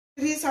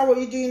ladies, how are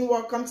you doing?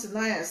 Welcome to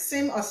Naya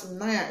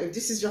cimnanya. If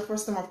this is your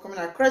first time of coming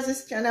across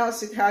this channel,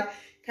 sweetheart,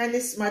 kindly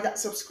smash that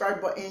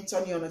subscribe button,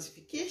 turn your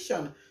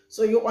notification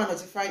so you are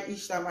notified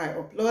each time I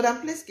upload,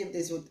 and please give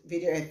this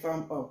video a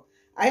thumb up.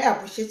 I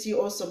appreciate you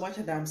all so much,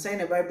 and I'm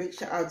saying a very big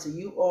shout out to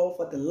you all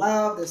for the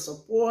love, the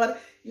support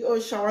you all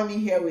shower me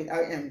here with.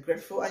 I am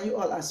grateful, and you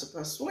all are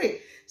super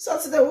sweet. So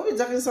today we'll be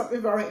talking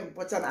something very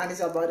important, and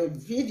it's about a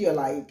video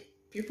like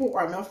people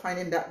are not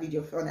finding that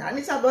video funny, and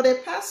it's about a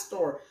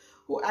pastor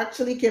who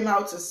actually came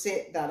out to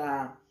say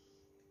that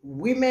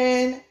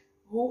women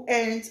who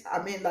ends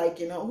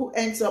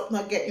up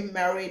not getting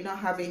married, not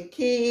having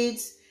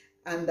kids,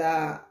 and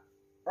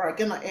are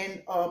gonna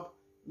end up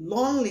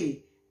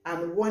lonely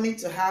and wanting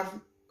to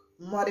have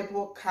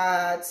multiple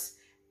cards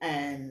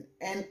and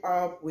end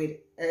up with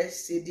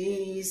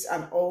STDs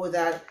and all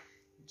that,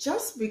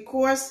 just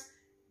because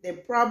they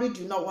probably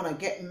do not want to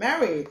get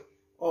married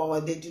or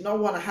they do not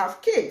want to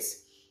have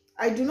kids.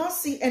 I do not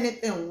see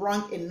anything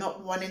wrong in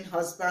not wanting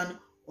husband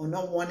or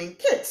not wanting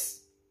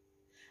kids.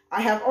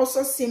 I have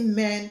also seen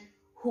men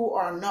who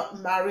are not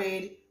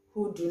married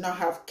who do not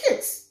have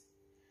kids.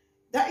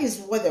 That is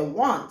what they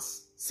want.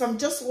 Some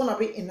just want to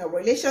be in a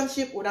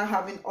relationship without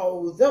having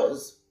all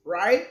those,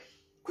 right?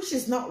 Which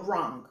is not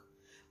wrong.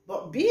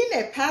 But being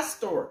a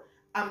pastor,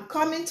 I'm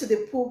coming to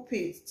the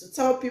pulpit to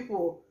tell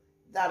people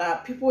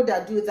that people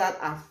that do that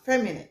are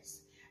feminists.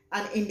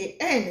 And in the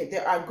end, they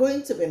are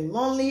going to be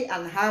lonely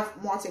and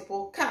have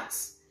multiple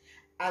cats.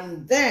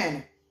 And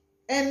then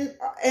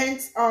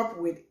ends up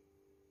with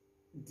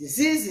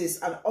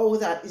diseases and all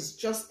that. Is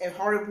just a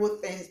horrible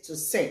thing to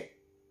say.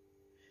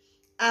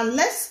 And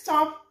let's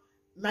stop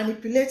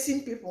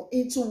manipulating people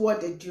into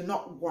what they do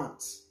not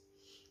want.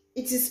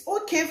 It is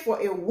okay for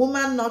a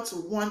woman not to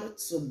want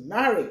to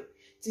marry.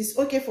 It is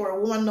okay for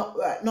a woman not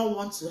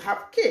want to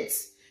have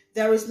kids.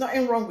 There is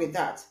nothing wrong with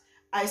that.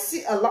 I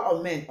see a lot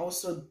of men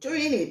also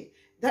doing it.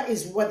 That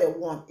is what they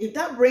want. If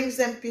that brings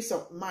them peace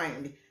of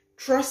mind,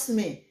 trust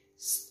me,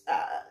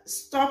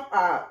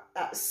 stop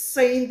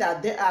saying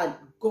that they are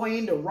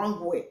going the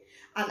wrong way.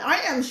 And I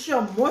am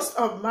sure most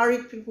of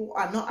married people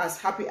are not as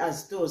happy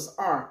as those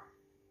are.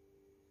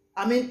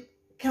 I mean,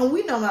 can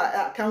we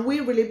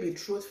really be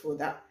truthful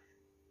that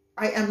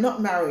I am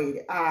not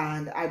married,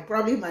 and I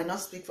probably might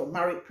not speak for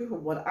married people,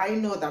 but I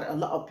know that a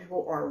lot of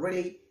people are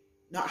really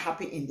not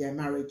happy in their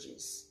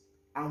marriages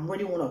and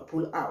really want to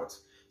pull out.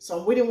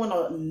 Some really want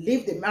to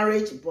leave the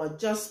marriage, but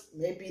just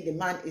maybe the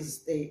man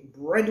is the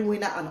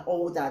breadwinner and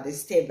all that, they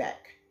stay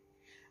back.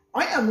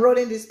 I am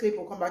rolling this clip.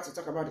 We'll come back to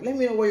talk about it. Let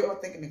me know what you all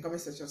think in the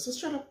comment section. So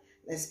shut up.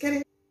 Let's get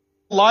it.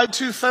 Lied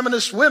to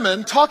feminist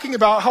women talking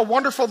about how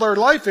wonderful their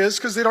life is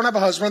because they don't have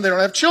a husband, they don't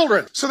have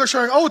children. So they're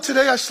showing, oh,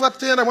 today I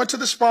slept in, I went to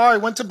the spa, I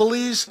went to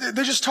Belize.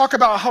 They just talk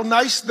about how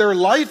nice their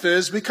life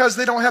is because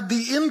they don't have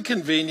the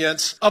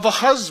inconvenience of a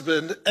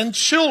husband and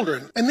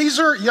children. And these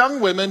are young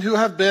women who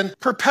have been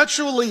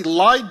perpetually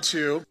lied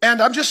to.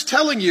 And I'm just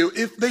telling you,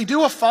 if they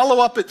do a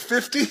follow-up at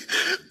 50,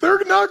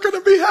 they're not going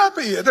to be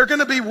happy. They're going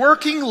to be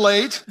working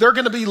late. They're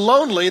going to be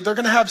lonely. They're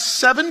going to have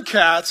 7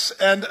 cats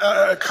and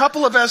a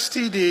couple of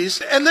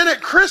STDs. And then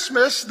at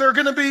Christmas, they're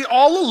going to be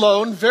all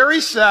alone, very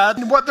sad,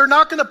 and what they're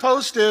not going to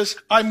post is,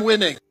 I'm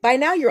winning. By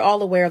now, you're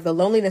all aware of the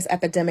loneliness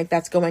epidemic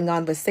that's going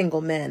on with single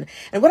men.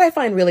 And what I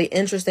find really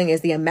interesting is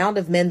the amount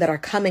of men that are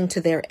coming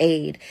to their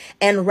aid.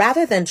 And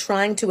rather than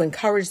trying to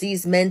encourage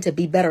these men to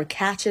be better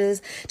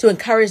catches, to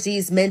encourage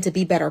these men to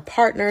be better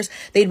partners,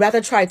 they'd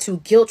rather try to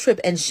guilt trip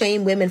and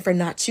shame women for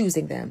not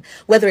choosing them.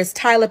 Whether it's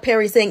Tyler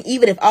Perry saying,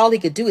 even if all he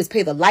could do is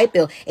pay the light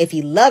bill, if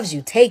he loves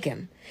you, take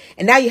him.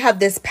 And now you have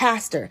this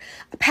pastor.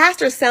 A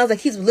pastor sounds like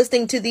he's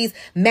listening to these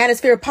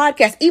manosphere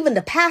podcasts. Even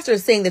the pastor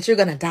is saying that you're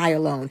going to die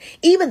alone.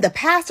 Even the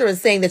pastor is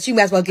saying that you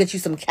might as well get you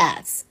some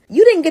cats.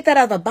 You didn't get that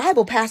out of a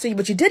Bible, pastor,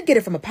 but you did get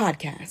it from a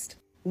podcast.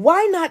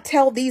 Why not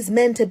tell these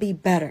men to be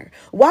better?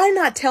 Why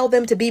not tell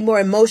them to be more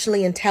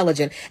emotionally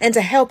intelligent and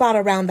to help out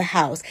around the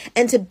house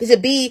and to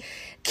be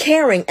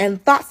caring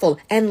and thoughtful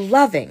and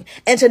loving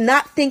and to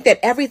not think that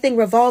everything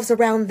revolves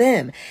around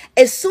them?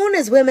 As soon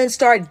as women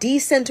start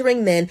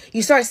decentering men,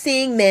 you start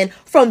seeing men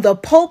from the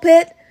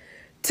pulpit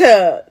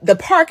to the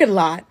parking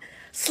lot,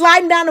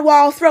 sliding down the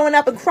wall, throwing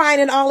up and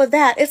crying and all of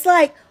that. It's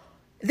like,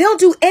 they'll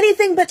do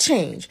anything but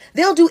change.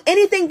 They'll do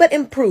anything but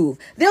improve.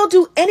 They'll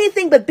do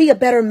anything but be a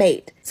better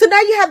mate. So now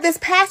you have this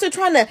pastor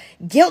trying to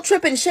guilt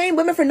trip and shame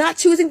women for not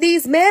choosing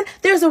these men.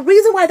 There's a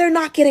reason why they're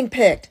not getting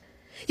picked.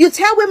 You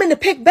tell women to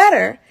pick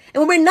better,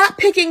 and when we're not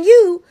picking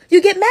you,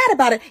 you get mad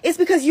about it. It's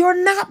because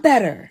you're not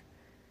better.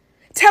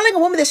 Telling a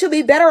woman that she'll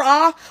be better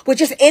off with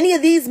just any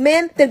of these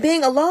men than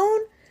being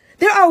alone.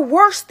 There are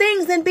worse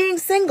things than being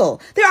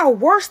single. There are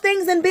worse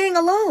things than being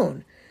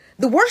alone.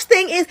 The worst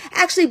thing is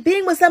actually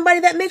being with somebody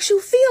that makes you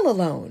feel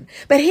alone.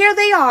 But here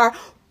they are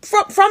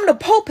from the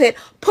pulpit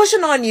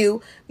pushing on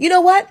you. You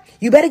know what?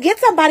 You better get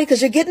somebody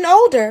because you're getting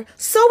older.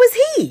 So is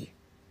he.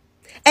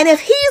 And if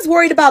he's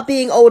worried about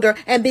being older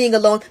and being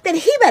alone, then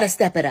he better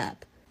step it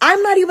up.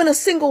 I'm not even a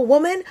single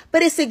woman,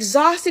 but it's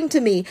exhausting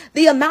to me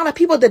the amount of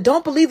people that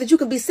don't believe that you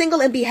can be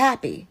single and be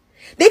happy.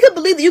 They could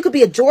believe that you could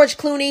be a George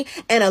Clooney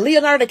and a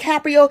Leonardo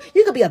DiCaprio.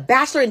 You could be a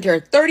bachelor into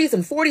your 30s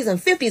and 40s and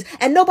 50s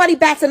and nobody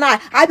bats an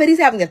eye. I bet he's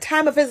having the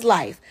time of his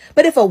life.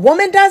 But if a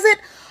woman does it,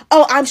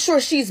 oh, I'm sure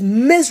she's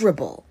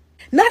miserable.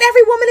 Not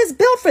every woman is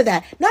built for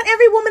that. Not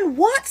every woman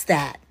wants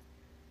that.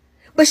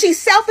 But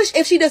she's selfish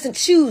if she doesn't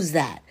choose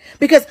that,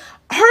 because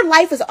her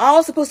life is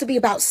all supposed to be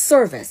about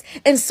service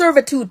and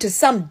servitude to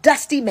some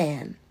dusty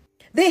man.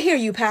 They hear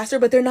you, Pastor,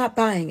 but they're not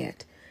buying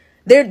it.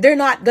 They're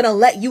not going to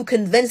let you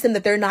convince them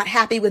that they're not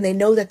happy when they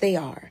know that they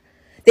are.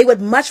 They would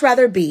much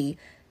rather be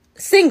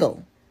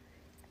single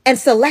and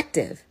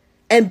selective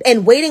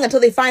and waiting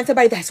until they find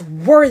somebody that's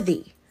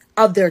worthy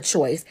of their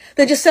choice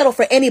than just settle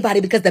for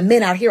anybody because the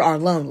men out here are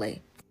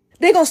lonely.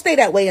 They're going to stay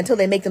that way until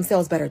they make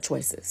themselves better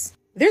choices.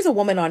 There's a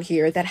woman on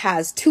here that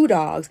has 2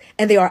 dogs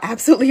and they are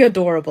absolutely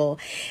adorable.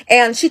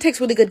 And she takes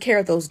really good care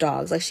of those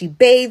dogs. Like she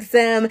bathes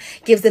them,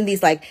 gives them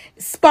these like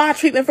spa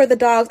treatment for the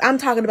dogs. I'm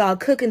talking about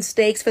cooking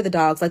steaks for the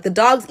dogs. Like the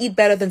dogs eat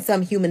better than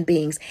some human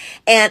beings.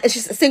 And it's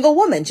just a single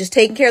woman just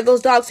taking care of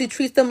those dogs who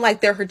treats them like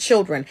they're her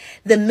children.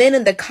 The men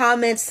in the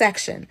comment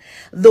section,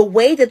 the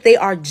way that they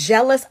are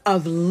jealous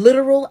of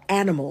literal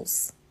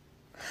animals,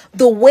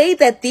 the way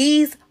that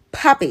these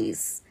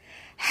puppies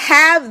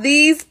have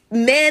these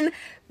men,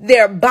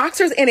 they're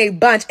boxers in a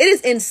bunch. It is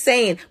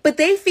insane. But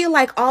they feel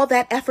like all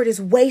that effort is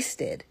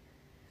wasted.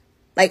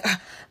 Like,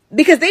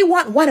 because they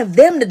want one of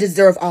them to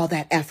deserve all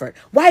that effort.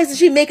 Why isn't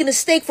she making a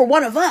steak for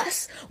one of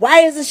us?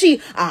 Why isn't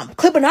she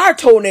clipping our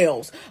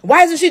toenails?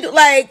 Why isn't she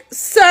like,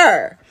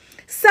 sir?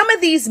 Some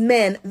of these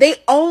men, they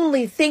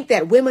only think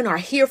that women are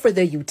here for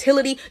their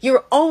utility.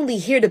 You're only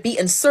here to be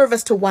in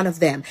service to one of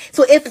them.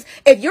 So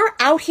if you're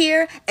out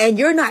here and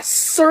you're not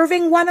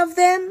serving one of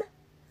them,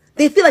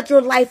 they feel like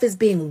your life is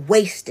being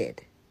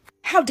wasted.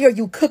 How dare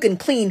you cook and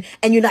clean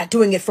and you're not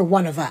doing it for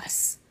one of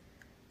us?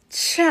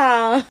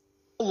 Ciao.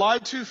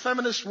 Lied to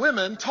feminist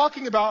women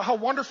talking about how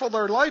wonderful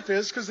their life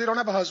is because they don't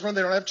have a husband,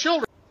 they don't have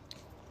children.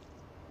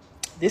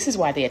 This is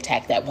why they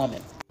attacked that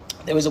woman.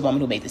 There was a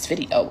woman who made this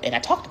video, and I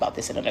talked about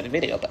this in another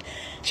video, but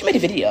she made a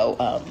video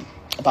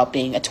about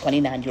being a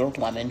 29-year-old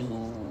woman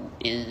who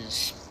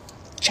is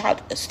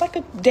childless, like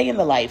a day in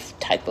the life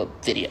type of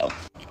video.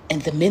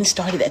 And the men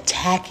started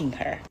attacking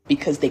her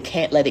because they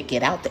can't let it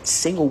get out that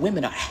single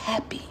women are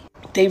happy.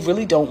 They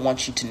really don't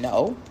want you to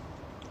know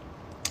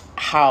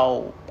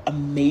how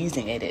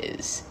amazing it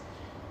is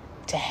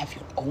to have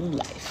your own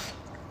life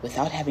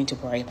without having to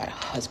worry about a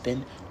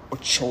husband or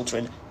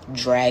children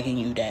dragging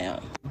you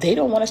down. They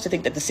don't want us to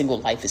think that the single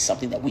life is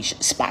something that we should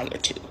aspire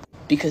to,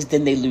 because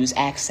then they lose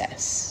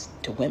access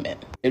to women.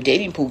 Their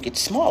dating pool gets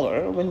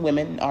smaller when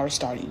women are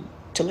starting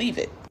to leave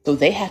it. So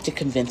they have to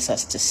convince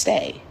us to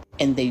stay.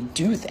 And they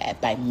do that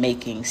by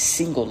making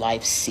single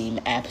life seem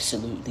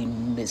absolutely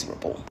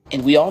miserable.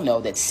 And we all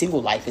know that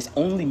single life is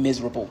only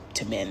miserable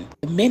to men.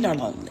 The men are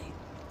lonely,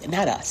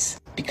 not us.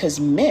 Because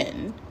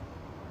men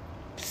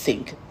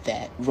think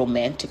that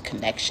romantic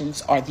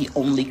connections are the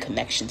only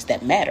connections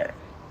that matter.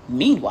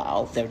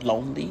 Meanwhile, they're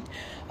lonely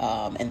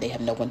and they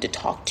have no one to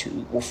talk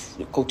to or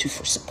go to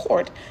for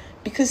support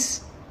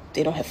because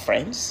they don't have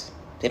friends,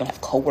 they don't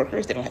have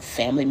coworkers, they don't have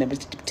family members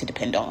to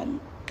depend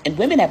on. And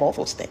women have all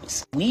those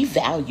things. We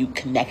value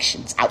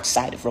connections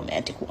outside of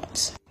romantic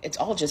ones. It's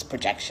all just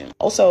projection.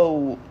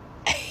 Also,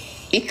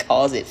 he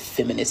calls it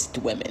feminist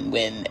women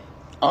when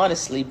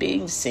honestly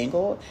being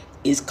single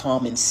is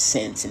common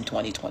sense in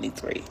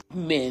 2023.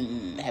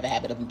 Men have a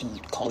habit of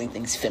calling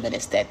things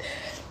feminist that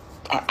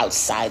are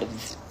outside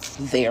of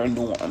their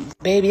norm.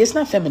 Baby, it's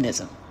not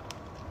feminism.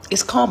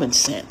 It's common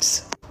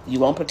sense. You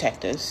won't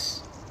protect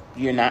us.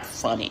 You're not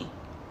funny.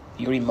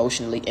 You're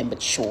emotionally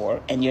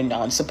immature and you're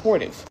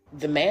non-supportive.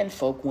 The man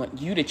folk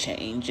want you to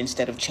change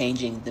instead of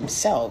changing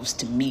themselves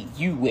to meet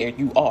you where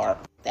you are.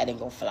 That ain't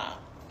gonna fly.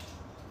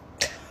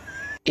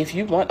 If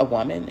you want a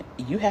woman,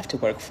 you have to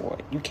work for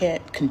it. You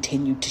can't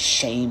continue to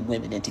shame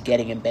women into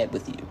getting in bed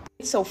with you.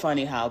 It's so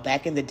funny how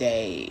back in the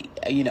day,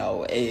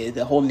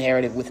 the whole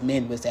narrative with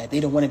men was that they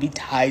don't want to be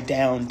tied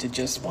down to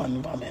just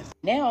one woman.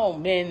 Now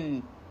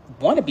men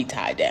want to be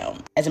tied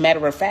down. As a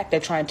matter of fact, they're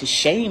trying to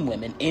shame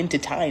women into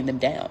tying them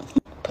down.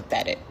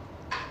 Pathetic.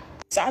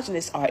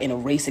 Misogynists are in a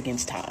race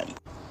against time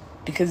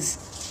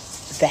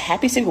because the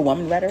happy single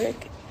woman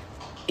rhetoric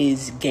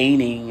is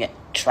gaining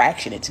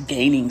traction. It's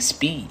gaining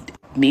speed.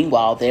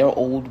 Meanwhile, their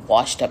old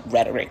washed up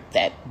rhetoric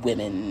that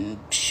women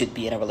should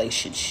be in a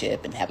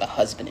relationship and have a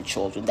husband and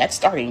children, that's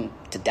starting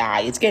to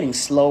die. It's getting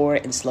slower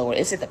and slower.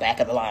 It's at the back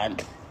of the line.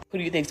 Who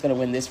do you think is going to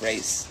win this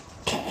race?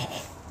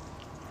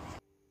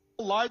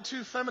 Lied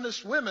to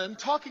feminist women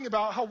talking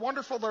about how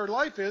wonderful their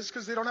life is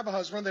because they don't have a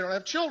husband, they don't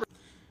have children.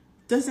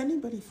 Does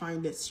anybody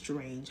find it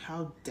strange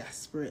how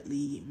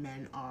desperately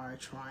men are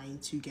trying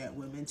to get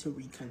women to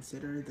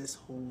reconsider this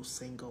whole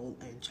single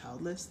and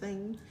childless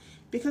thing?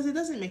 Because it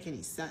doesn't make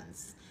any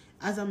sense.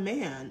 As a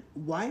man,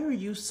 why are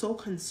you so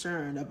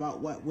concerned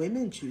about what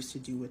women choose to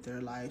do with their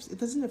lives? It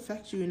doesn't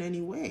affect you in any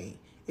way.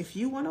 If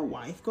you want a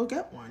wife, go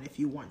get one. If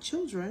you want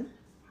children,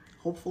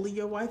 hopefully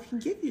your wife can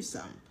give you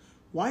some.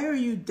 Why are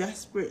you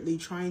desperately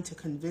trying to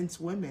convince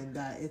women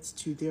that it's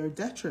to their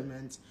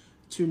detriment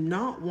to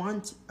not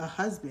want a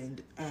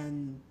husband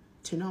and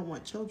to not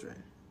want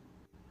children?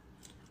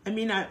 I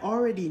mean, I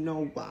already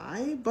know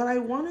why, but I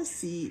want to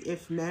see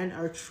if men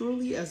are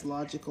truly as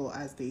logical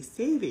as they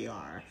say they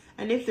are,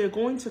 and if they're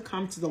going to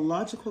come to the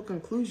logical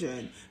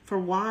conclusion for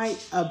why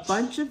a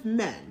bunch of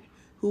men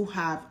who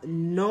have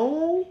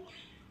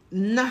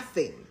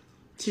nothing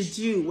to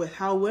do with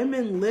how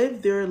women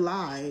live their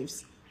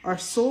lives are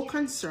so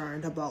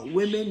concerned about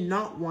women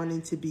not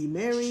wanting to be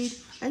married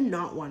and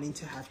not wanting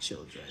to have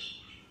children.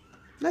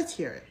 Let's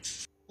hear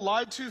it.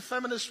 Lied to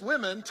feminist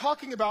women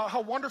talking about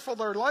how wonderful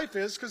their life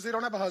is because they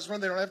don't have a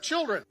husband, they don't have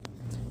children.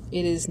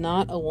 It is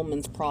not a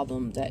woman's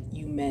problem that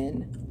you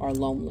men are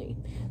lonely.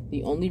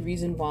 The only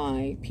reason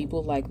why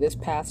people like this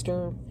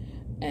pastor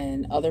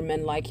and other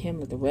men like him,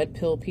 like the red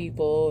pill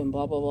people and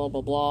blah, blah, blah,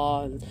 blah,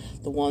 blah, and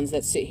the ones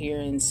that sit here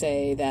and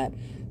say that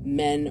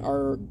men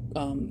are,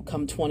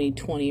 come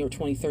 2020 or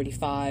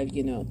 2035,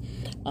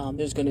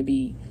 there's going to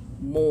be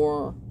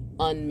more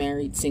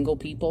unmarried single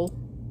people,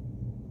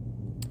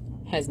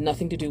 has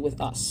nothing to do with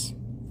us.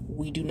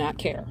 We do not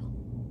care.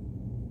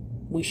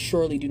 We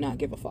surely do not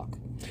give a fuck.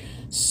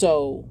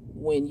 So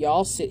when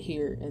y'all sit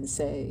here and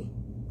say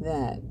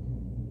that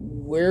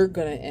we're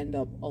gonna end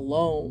up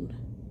alone,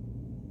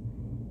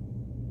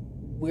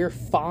 we're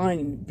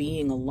fine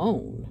being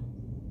alone.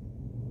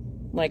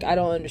 Like, I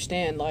don't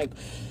understand. Like,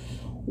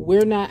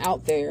 we're not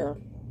out there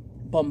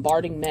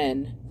bombarding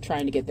men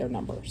trying to get their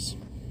numbers.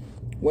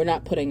 We're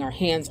not putting our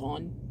hands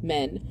on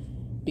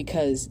men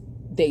because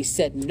they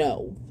said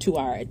no to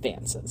our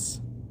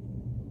advances.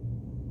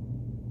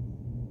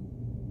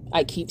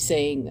 I keep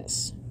saying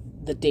this.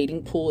 The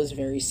dating pool is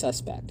very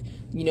suspect.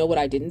 You know what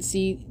I didn't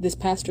see this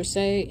pastor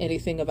say?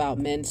 Anything about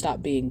men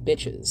stop being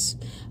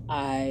bitches.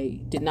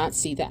 I did not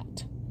see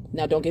that.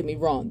 Now, don't get me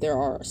wrong. There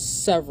are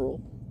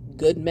several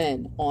good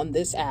men on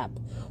this app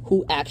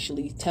who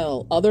actually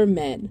tell other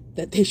men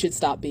that they should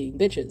stop being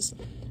bitches.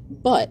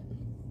 But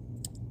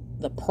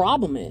the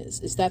problem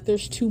is that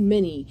there's too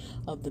many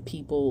of the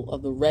people,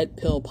 of the red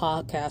pill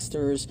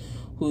podcasters,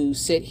 who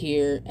sit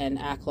here and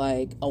act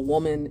like a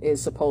woman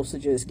is supposed to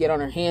just get on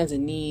her hands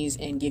and knees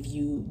and give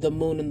you the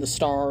moon and the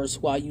stars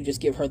while you just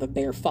give her the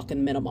bare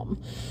fucking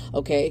minimum.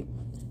 Okay?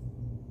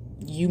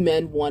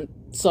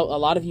 A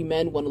lot of you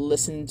men want to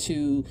listen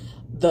to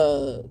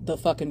the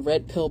fucking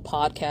red pill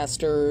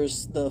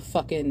podcasters, the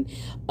fucking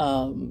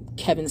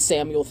Kevin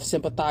Samuel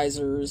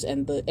sympathizers,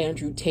 and the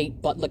Andrew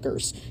Tate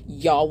buttlickers.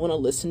 Y'all want to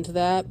listen to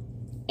that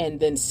and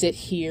then sit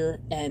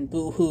here and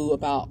boo-hoo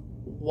about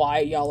why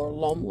y'all are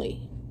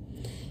lonely.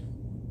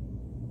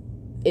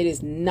 It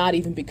is not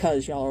even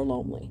because y'all are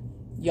lonely.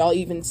 Y'all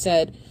even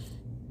said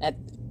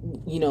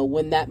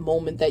when that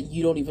moment that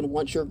you don't even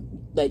want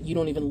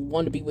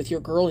to be with your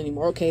girl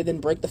anymore. Okay, then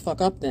break the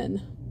fuck up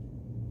then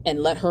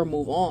and let her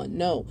move on.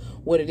 No,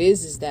 what it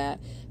is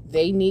that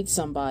they need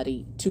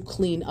somebody to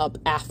clean up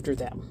after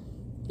them.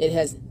 It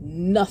has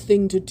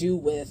nothing to do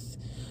with,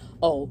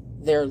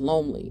 they're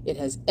lonely. It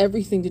has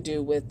everything to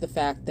do with the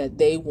fact that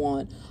they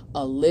want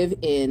a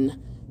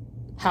live-in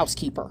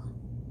housekeeper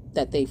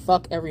that they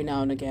fuck every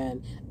now and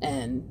again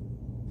and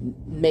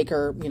make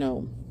her,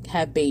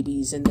 have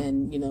babies, and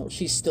then,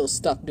 she's still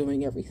stuck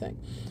doing everything.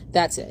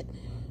 That's it.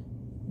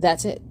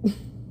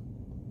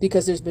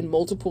 Because there's been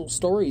multiple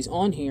stories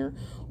on here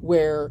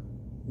where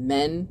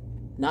men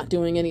not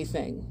doing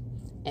anything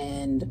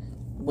and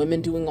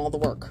women doing all the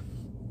work.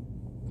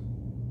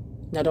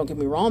 Now, don't get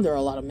me wrong, there are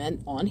a lot of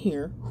men on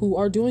here who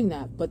are doing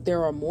that, but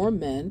there are more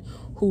men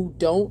who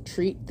don't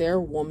treat their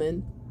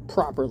woman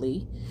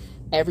properly.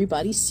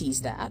 Everybody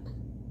sees that,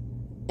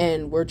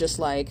 and we're just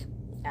like,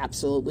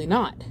 absolutely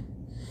not.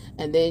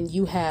 And then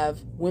you have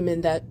women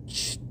that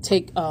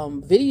take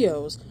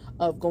videos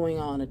of going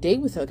on a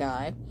date with a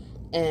guy,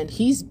 and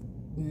he's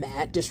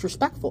mad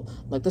disrespectful.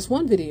 Like this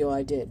one video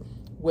I did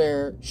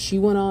where she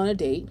went on a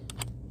date.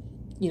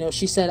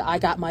 She said, I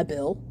got my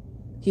bill.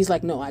 He's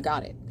like, no, I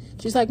got it.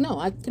 She's like, no,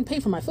 I can pay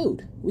for my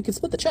food. We can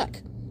split the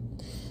check.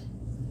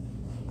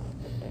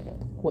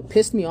 What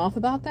pissed me off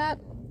about that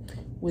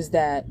was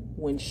that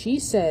when she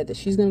said that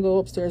she's going to go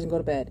upstairs and go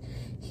to bed,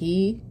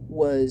 he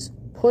was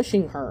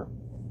pushing her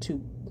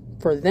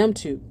for them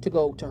to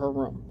go to her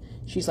room.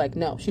 She's like,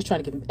 no. She's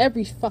trying to give him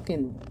every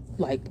fucking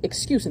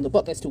excuse in the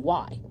book as to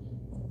why.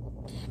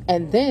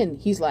 And then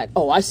he's like,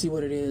 oh, I see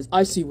what it is.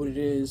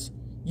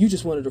 You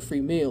just wanted a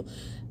free meal.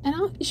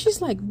 And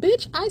she's like,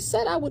 bitch, I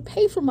said I would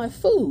pay for my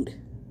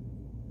food.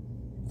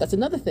 That's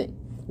another thing.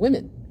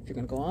 Women, if you're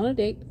going to go on a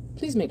date,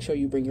 please make sure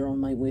you bring your own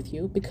money with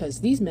you,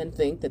 because these men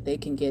think that they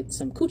can get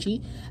some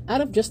coochie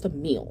out of just a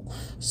meal.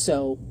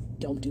 So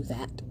don't do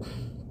that.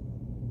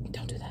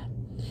 Don't do that.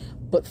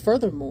 But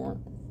furthermore,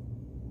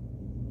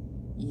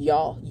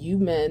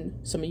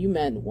 some of you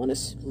men want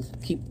to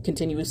keep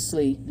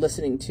continuously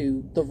listening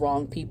to the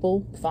wrong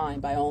people. Fine,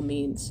 by all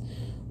means.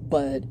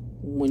 But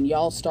when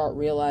y'all start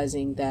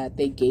realizing that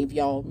they gave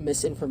y'all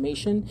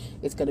misinformation,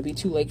 it's going to be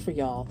too late for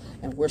y'all,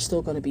 and we're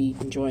still going to be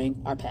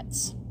enjoying our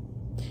pets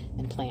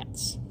and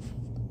plants.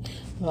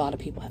 A lot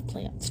of people have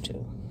plans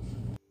too.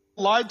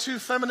 Lied to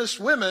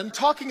feminist women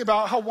talking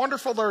about how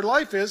wonderful their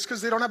life is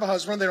because they don't have a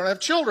husband, they don't have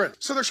children.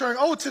 So they're showing,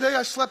 oh, today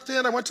I slept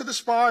in, I went to the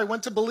spa, I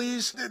went to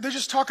Belize. They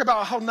just talk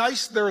about how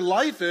nice their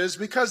life is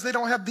because they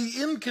don't have the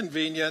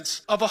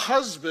inconvenience of a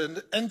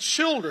husband and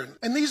children.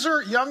 And these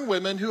are young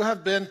women who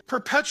have been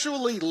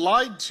perpetually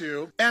lied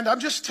to. And I'm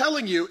just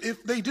telling you,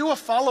 if they do a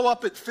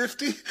follow-up at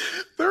 50,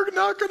 they're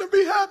not going to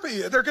be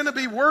happy. They're going to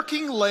be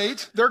working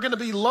late. They're going to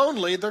be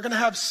lonely. They're going to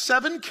have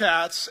 7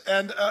 cats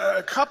and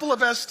a couple of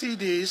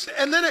STDs.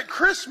 And then at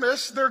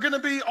Christmas, they're going to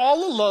be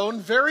all alone,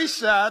 very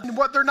sad. And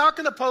what they're not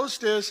going to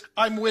post is,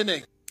 I'm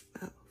winning.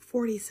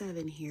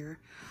 47 here,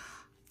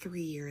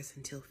 3 years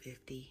until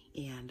 50.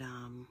 And,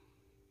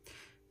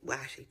 well,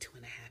 actually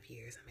 2.5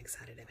 years. I'm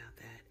excited about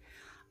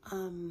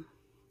that.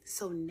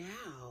 So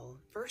now,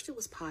 first it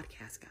was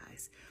podcast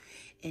guys,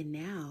 and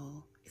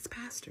now it's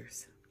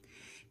pastors.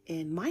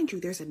 And mind you,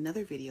 there's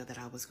another video that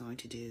I was going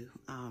to do,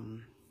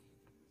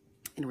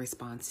 in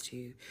response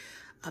to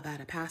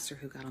about a pastor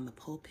who got on the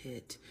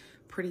pulpit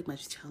pretty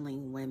much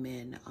telling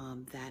women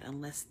that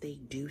unless they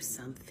do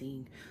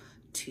something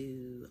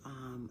to,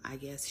 I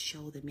guess,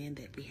 show the men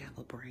that we have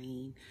a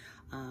brain,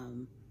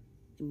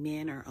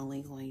 men are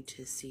only going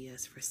to see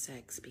us for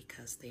sex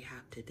because they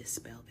have to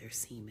dispel their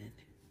semen.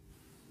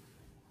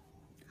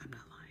 I'm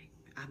not lying.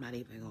 I'm not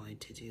even going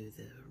to do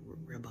the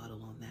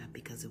rebuttal on that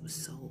because it was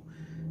so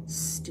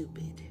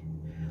stupid.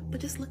 But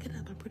just look it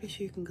up. I'm pretty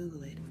sure you can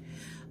Google it.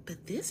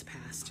 But this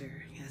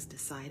pastor has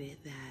decided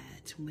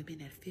that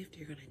women at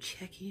 50 are going to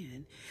check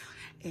in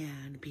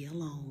and be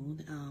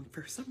alone.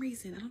 For some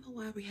reason, I don't know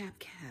why we have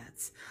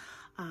cats.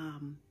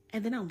 And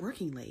then I'm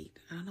working late.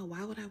 I don't know,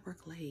 why would I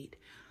work late?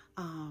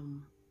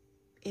 And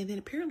then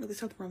apparently there's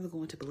something wrong with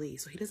going to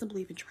Belize. So he doesn't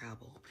believe in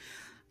travel.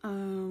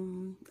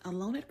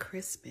 Alone at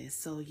Christmas.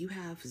 So you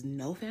have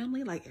no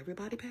family, like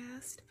everybody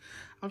passed.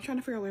 I'm trying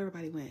to figure out where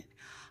everybody went.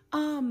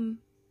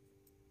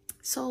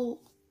 So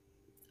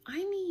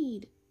I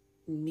need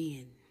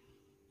men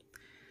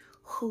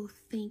who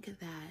think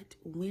that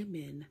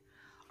women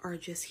are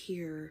just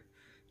here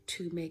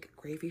to make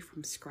gravy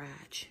from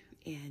scratch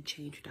and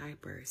change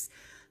diapers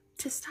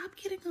to stop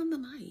getting on the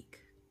mic.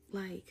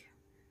 Like,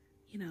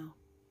 you know,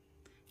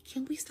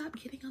 can we stop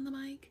getting on the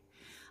mic?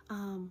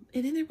 And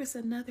then there was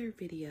another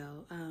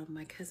video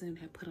my cousin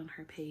had put on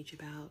her page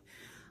about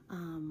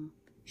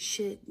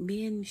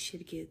men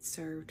should get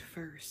served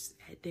first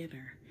at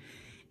dinner.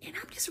 And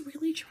I'm just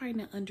really trying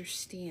to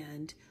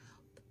understand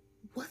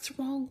what's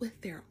wrong with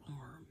their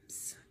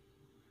arms.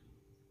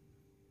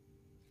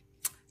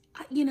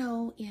 You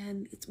know,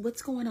 and it's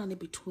what's going on in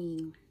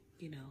between,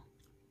 you know,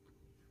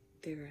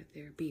 their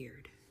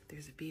beard.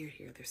 There's a beard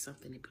here. There's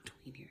something in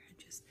between here.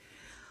 Just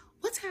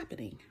what's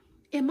happening?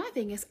 And my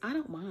thing is, I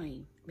don't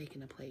mind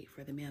making a plate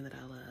for the man that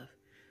I love.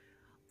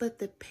 But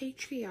the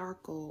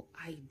patriarchal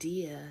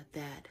idea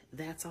that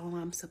that's all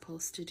I'm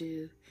supposed to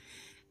do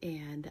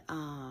and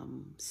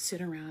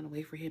sit around and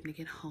wait for him to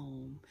get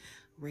home,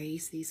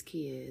 raise these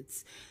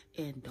kids,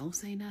 and don't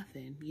say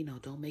nothing, you know,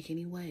 don't make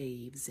any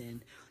waves,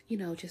 and, you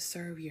know, just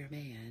serve your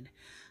man.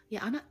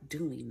 Yeah, I'm not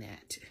doing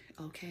that,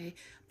 okay?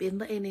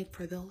 And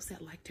for those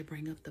that like to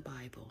bring up the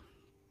Bible,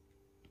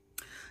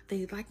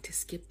 they like to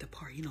skip the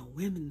part, you know,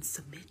 women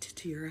submit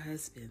to your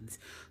husbands.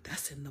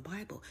 That's in the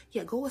Bible.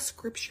 Yeah, go a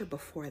scripture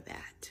before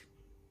that,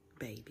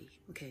 baby,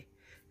 okay?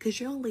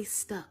 Because you're only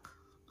stuck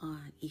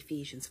on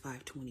Ephesians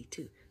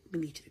 5:22. We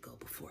need you to go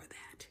before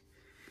that,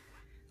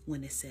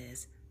 when it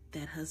says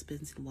that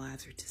husbands and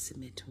wives are to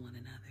submit to one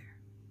another.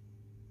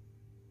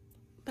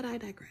 But I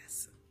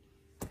digress.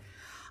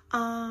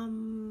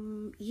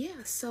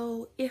 Yeah,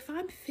 so if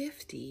I'm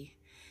 50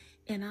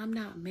 and I'm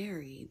not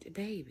married,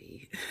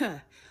 baby,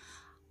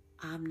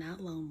 I'm not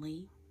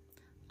lonely.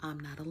 I'm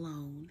not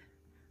alone.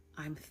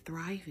 I'm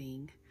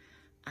thriving.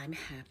 I'm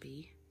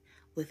happy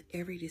with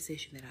every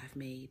decision that I've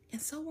made.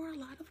 And so are a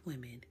lot of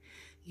women,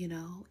 you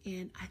know,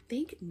 and I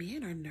think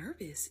men are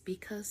nervous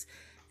because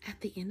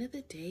at the end of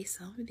the day,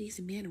 some of these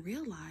men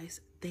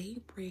realize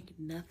they bring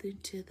nothing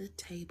to the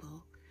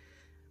table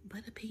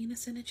but a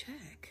penis and a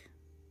check.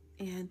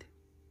 And,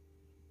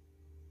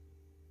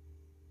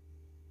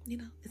 you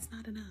know, it's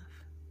not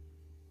enough.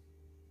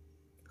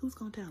 Who's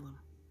gonna tell them?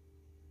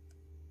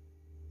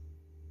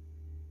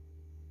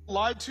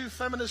 Lied to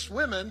feminist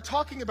women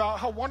talking about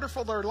how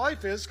wonderful their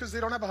life is because they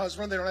don't have a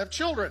husband, they don't have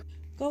children.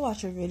 Go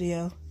watch her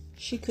video.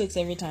 She cooks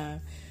every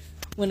time.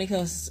 When it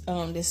comes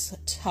to this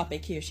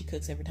topic here, she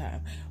cooks every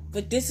time.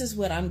 But this is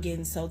what I'm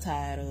getting so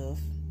tired of.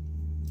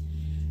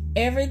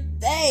 Every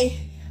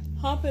day,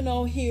 hopping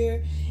on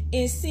here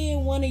and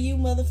seeing one of you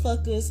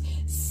motherfuckers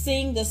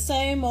sing the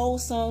same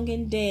old song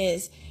and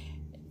dance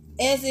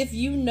as if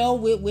you know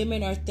what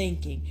women are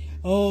thinking.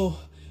 Oh,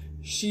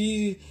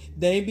 they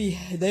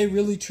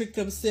really trick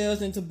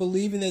themselves into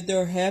believing that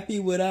they're happy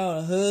without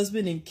a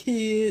husband and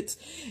kids,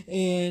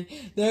 and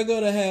they're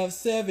gonna have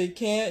 7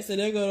 cats, and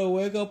they're gonna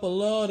wake up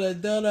alone,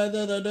 and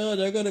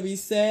they're gonna be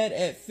sad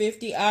at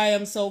 50. I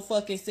am so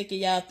fucking sick of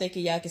y'all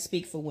thinking y'all can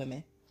speak for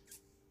women.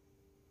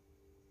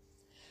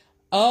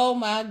 Oh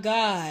my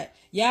God.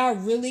 Y'all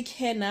really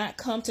cannot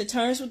come to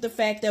terms with the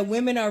fact that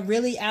women are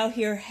really out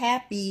here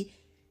happy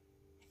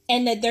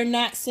and that they're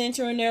not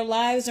centering their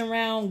lives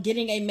around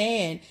getting a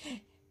man.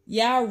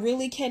 Y'all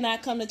really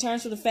cannot come to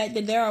terms with the fact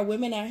that there are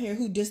women out here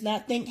who does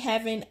not think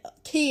having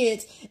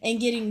kids and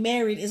getting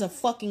married is a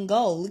fucking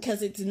goal,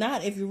 because it's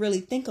not if you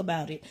really think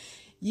about it.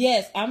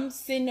 Yes, I'm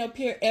sitting up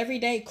here every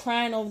day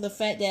crying over the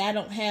fact that I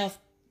don't have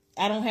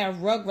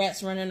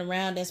rugrats running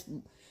around that's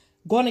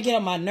going to get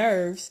on my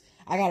nerves.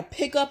 I got to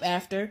pick up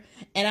after,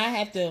 and I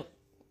have to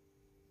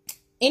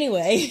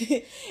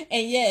anyway.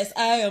 And yes,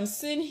 I am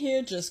sitting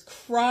here just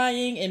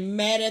crying and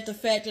mad at the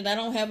fact that I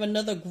don't have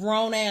another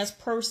grown ass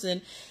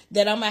person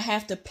that I'm gonna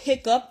have to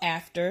pick up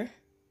after,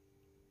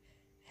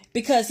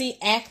 because he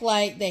act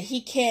like that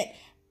he can't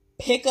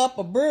pick up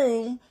a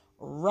broom,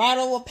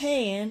 rattle a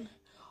pan,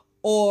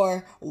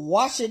 or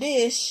wash a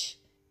dish.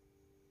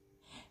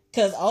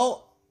 Cause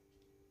oh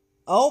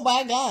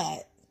my God,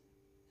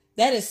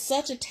 that is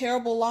such a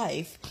terrible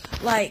life.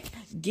 Like,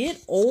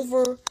 get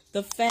over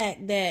the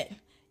fact that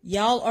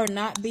y'all are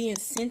not being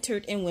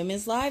centered in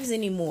women's lives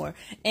anymore.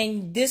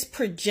 And this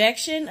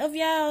projection of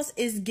y'all's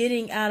is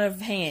getting out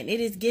of hand. It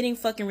is getting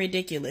fucking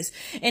ridiculous.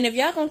 And if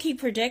y'all gonna keep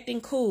projecting,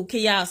 cool.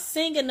 Can y'all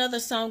sing another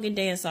song and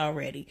dance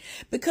already?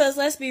 Because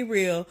let's be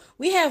real,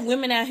 we have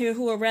women out here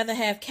who would rather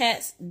have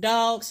cats,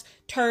 dogs,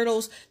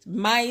 turtles,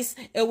 mice,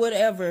 or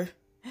whatever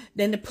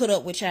than to put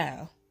up with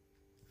y'all.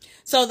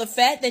 So the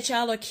fact that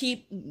y'all are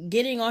keep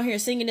getting on here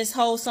singing this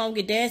whole song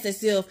and dance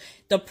as if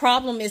the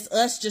problem is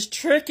us just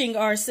tricking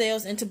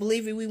ourselves into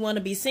believing we want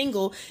to be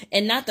single,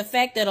 and not the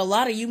fact that a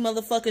lot of you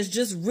motherfuckers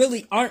just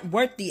really aren't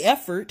worth the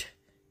effort.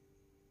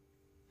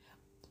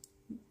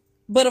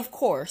 But of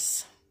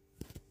course,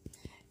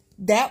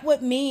 that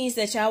what means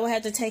that y'all will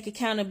have to take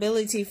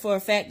accountability for a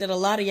fact that a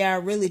lot of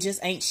y'all really just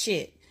ain't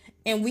shit.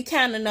 And we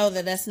kind of know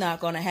that that's not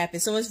going to happen.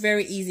 So it's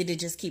very easy to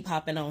just keep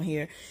hopping on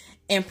here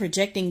and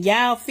projecting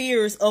y'all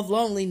fears of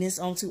loneliness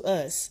onto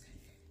us.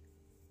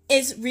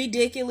 It's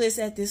ridiculous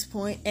at this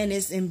point, and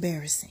it's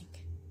embarrassing.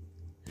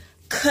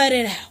 Cut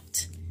it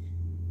out.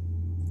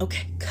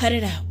 Okay, cut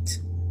it out.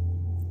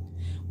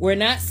 We're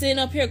not sitting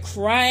up here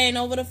crying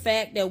over the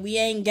fact that we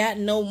ain't got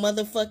no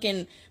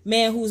motherfucking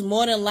man who's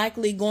more than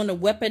likely going to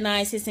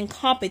weaponize his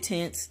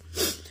incompetence.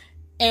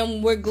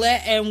 And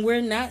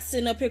we're not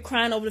sitting up here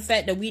crying over the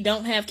fact that we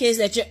don't have kids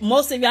that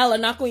most of y'all are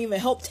not going to even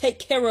help take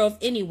care of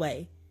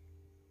anyway.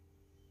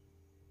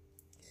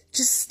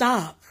 Just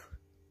stop.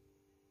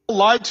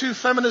 Lied to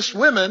feminist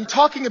women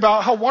talking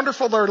about how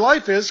wonderful their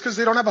life is because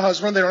they don't have a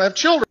husband, they don't have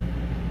children.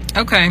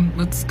 Okay,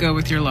 let's go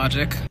with your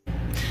logic.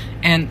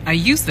 And I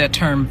use that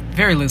term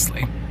very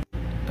loosely.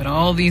 But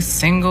all these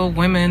single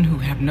women who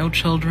have no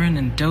children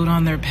and dote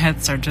on their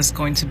pets are just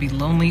going to be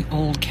lonely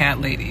old cat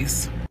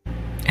ladies.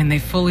 And they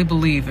fully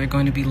believe they're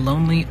going to be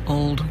lonely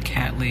old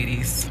cat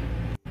ladies.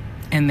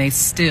 And they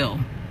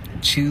still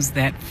choose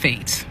that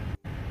fate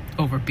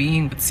over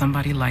being with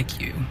somebody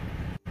like you.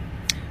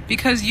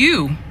 Because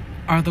you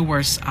are the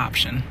worst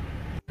option.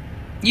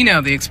 You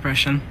know the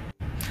expression.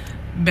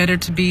 Better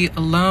to be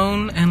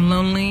alone and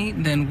lonely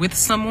than with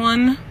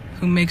someone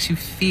who makes you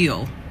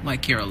feel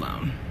like you're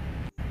alone.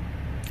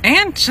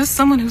 And just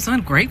someone who's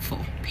ungrateful,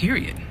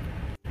 period.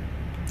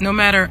 No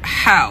matter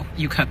how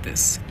you cut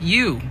this,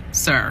 you,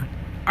 sir,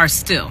 are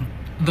still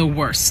the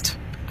worst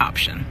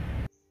option.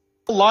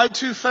 Lied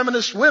to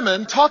feminist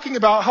women talking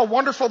about how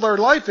wonderful their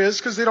life is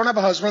because they don't have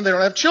a husband, they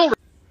don't have children.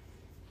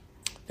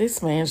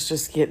 This man's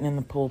just getting in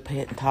the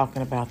pulpit and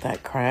talking about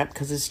that crap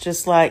because it's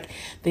just like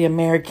the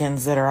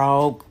Americans that are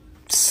all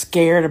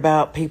scared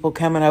about people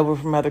coming over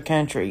from other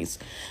countries.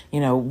 You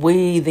know,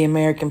 we, the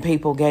American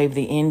people, gave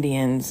the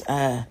Indians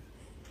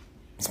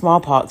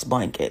smallpox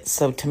blankets.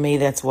 So to me,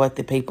 that's what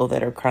the people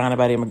that are crying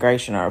about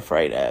immigration are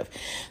afraid of.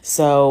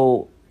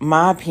 So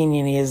my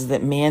opinion is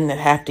that men that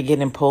have to get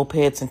in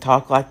pulpits and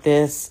talk like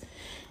this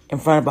in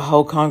front of a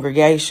whole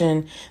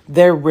congregation,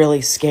 they're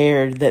really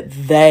scared that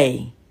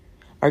they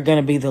are going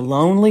to be the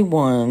lonely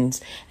ones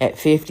at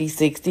 50,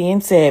 60,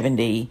 and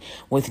 70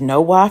 with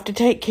no wife to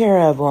take care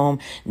of them,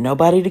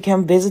 nobody to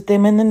come visit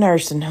them in the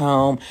nursing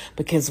home,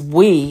 because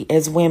we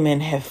as women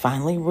have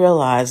finally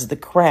realized the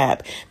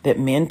crap that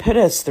men put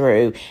us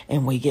through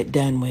and we get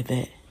done with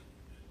it.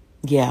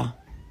 Yeah,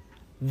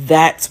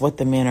 that's what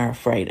the men are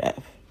afraid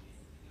of.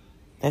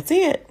 That's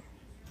it.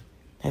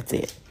 That's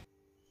it.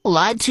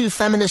 Lied to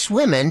feminist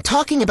women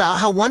talking about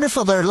how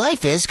wonderful their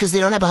life is because they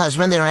don't have a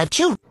husband, they don't have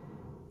children.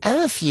 I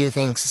have a few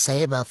things to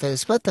say about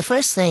this, but the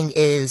first thing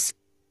is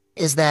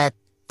that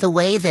the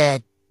way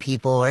that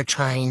people are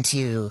trying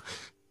to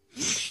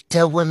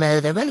tell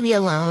women they're going to be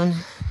alone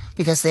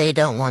because they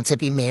don't want to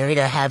be married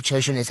or have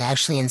children is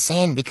actually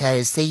insane,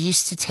 because they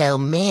used to tell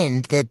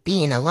men that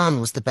being alone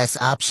was the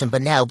best option,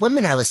 but now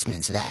women are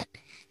listening to that.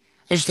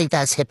 I just think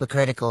that's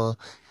hypocritical.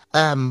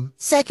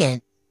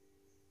 Second,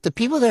 the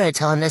people that are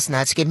telling us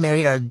not to get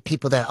married are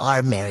people that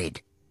are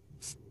married.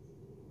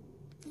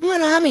 You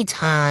know how many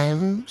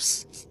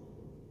times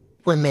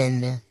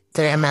women that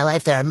are in my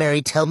life that are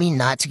married tell me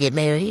not to get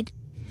married?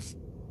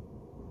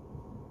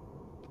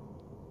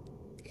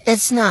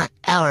 It's not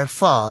our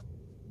fault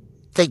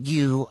that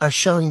you are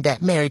showing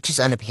that marriage is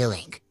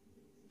unappealing.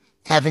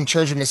 Having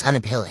children is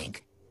unappealing.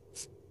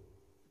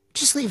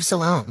 Just leave us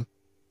alone.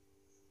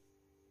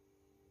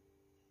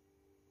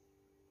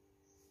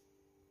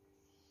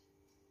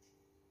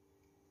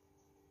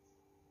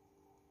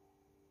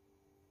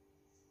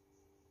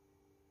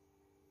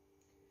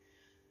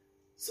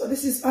 So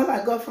this is all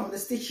I got from the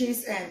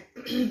stitches,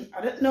 and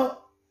I don't know,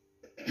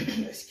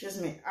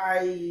 excuse me,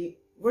 I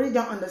really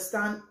don't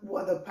understand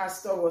what the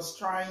pastor was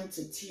trying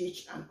to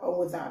teach and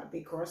all that,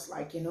 because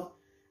like,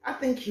 I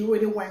think he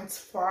really went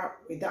far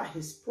without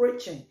his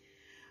preaching.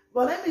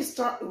 But let me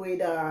start with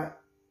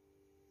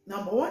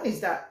number one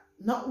is that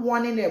not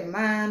wanting a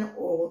man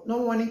or not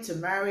wanting to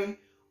marry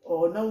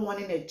or not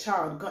wanting a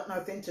child got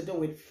nothing to do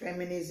with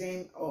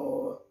feminism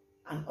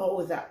and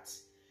all that.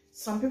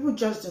 Some people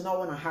just do not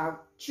want to have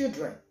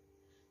children.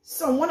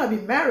 Some want to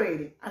be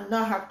married and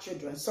not have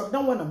children. Some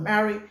don't want to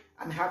marry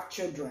and have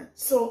children.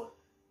 So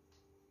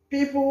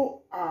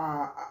people,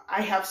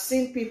 I have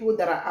seen people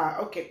that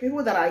are,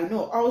 people that I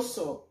know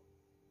also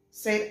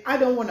said, I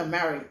don't want to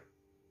marry.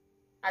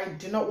 I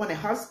do not want a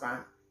husband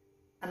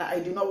and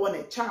I do not want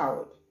a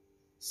child.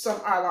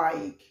 Some are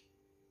like,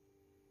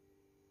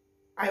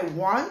 I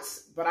want,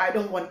 but I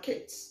don't want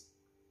kids.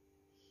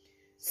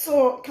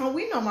 So can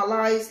we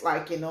normalize,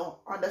 like,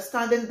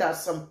 understanding that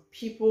some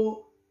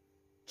people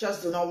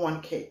just do not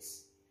want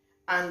kids?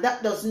 And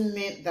that doesn't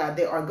mean that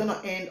they are going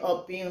to end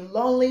up being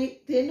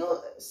lonely. They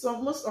know,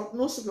 most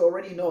people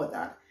already know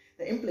that.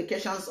 The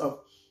implications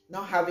of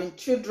not having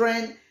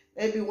children,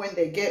 maybe when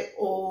they get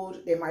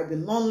old, they might be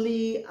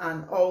lonely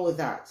and all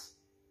that.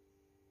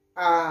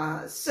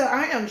 So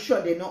I am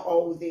sure they know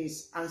all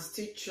this and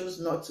still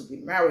choose not to be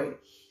married.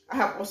 I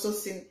have also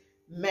seen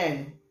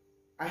men.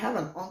 I have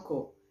an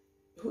uncle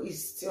who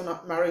is still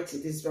not married to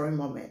this very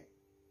moment.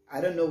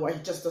 I don't know why.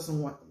 He just doesn't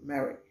want to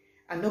marry.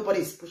 And nobody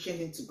is pushing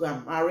him to go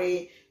and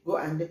marry,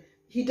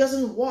 he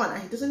doesn't want,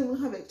 and he doesn't even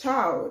have a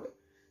child.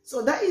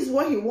 So that is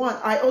what he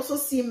wants. I also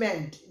see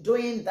men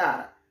doing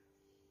that.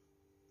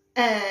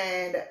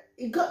 And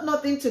it got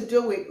nothing to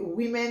do with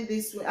women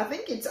this way. I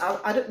think it's,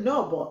 I don't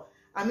know, but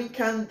I mean,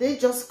 can they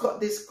just cut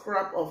this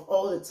crap of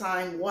all the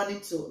time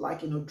wanting to,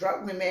 like,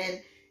 drag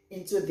women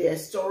into their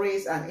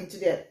stories and into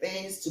their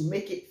things to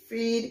make it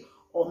feed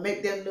or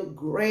make them look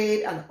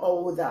great and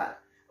all that?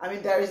 I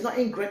mean, there is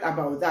nothing great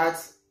about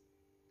that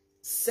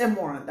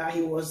sermon that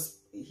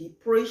he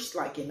preached,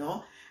 like,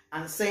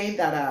 and saying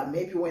that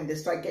maybe when they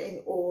start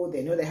getting old,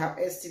 they know they have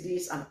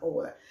STDs and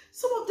all that.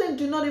 Some of them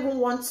do not even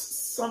want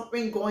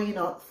something going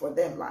on for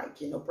them, like,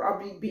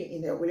 probably be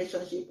in a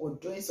relationship or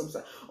doing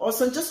something, or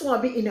some just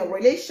want to be in a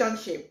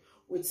relationship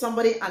with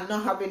somebody and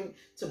not having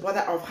to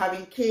bother of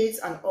having kids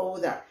and all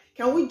that.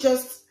 Can we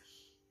just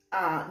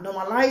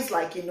normalize,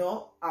 like,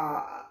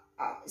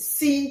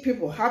 seeing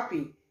people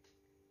happy?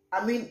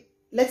 I mean,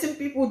 letting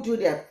people do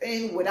their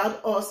thing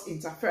without us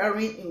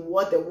interfering in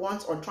what they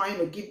want or trying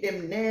to give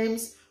them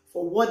names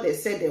for what they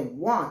say they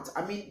want.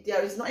 I mean,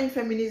 there is nothing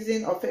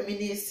feminism or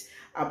feminist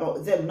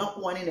about them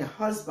not wanting a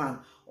husband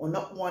or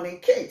not wanting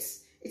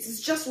kids. It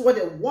is just what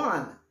they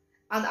want.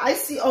 And I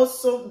see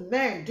also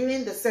men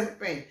doing the same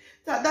thing.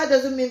 That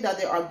doesn't mean that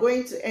they are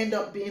going to end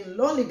up being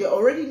lonely. They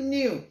already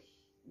knew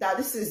that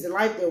this is the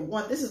life they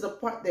want. This is the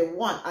part they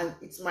want. And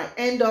it might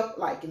end up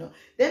like,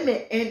 they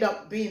may end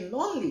up being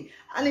lonely.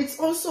 And it's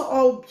also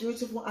all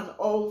beautiful and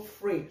all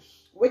free.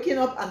 Waking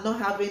up and not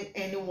having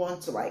anyone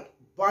to like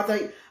bother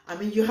you. I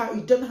mean, you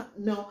don't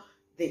know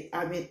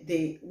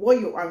what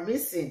you are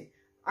missing.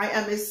 I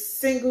am a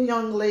single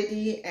young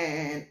lady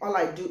and all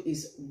I do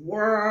is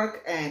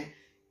work, and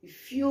it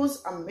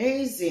feels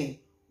amazing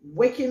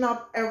waking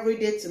up every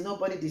day to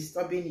nobody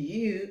disturbing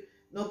you,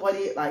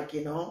 nobody like,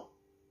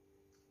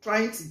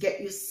 trying to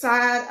get you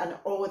sad and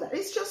all that.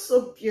 It's just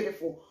so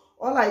beautiful.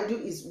 All I do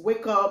is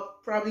wake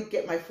up, probably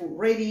get my food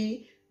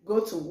ready,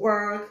 go to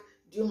work,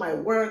 do my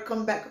work,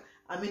 come back.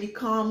 I mean, it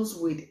comes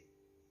with,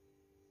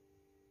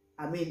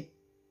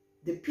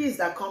 the peace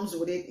that comes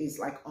with it is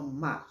like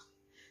unmatched.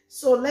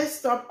 So let's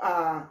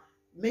stop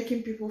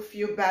making people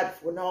feel bad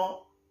for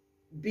not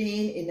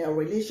being in a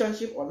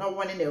relationship or not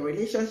wanting a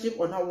relationship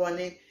or not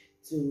wanting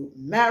to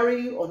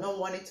marry or not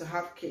wanting to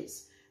have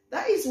kids.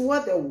 That is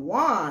what they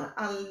want,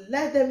 and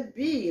let them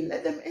be.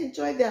 Let them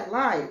enjoy their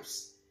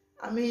lives.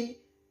 I mean,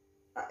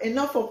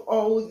 enough of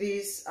all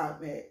these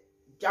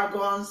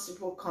jargons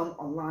people come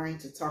online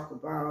to talk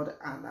about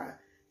and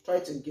try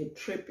to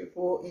trick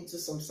people into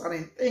some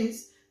certain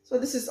things. So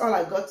this is all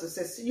I got to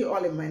say. See you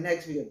all in my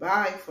next video.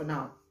 Bye for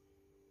now.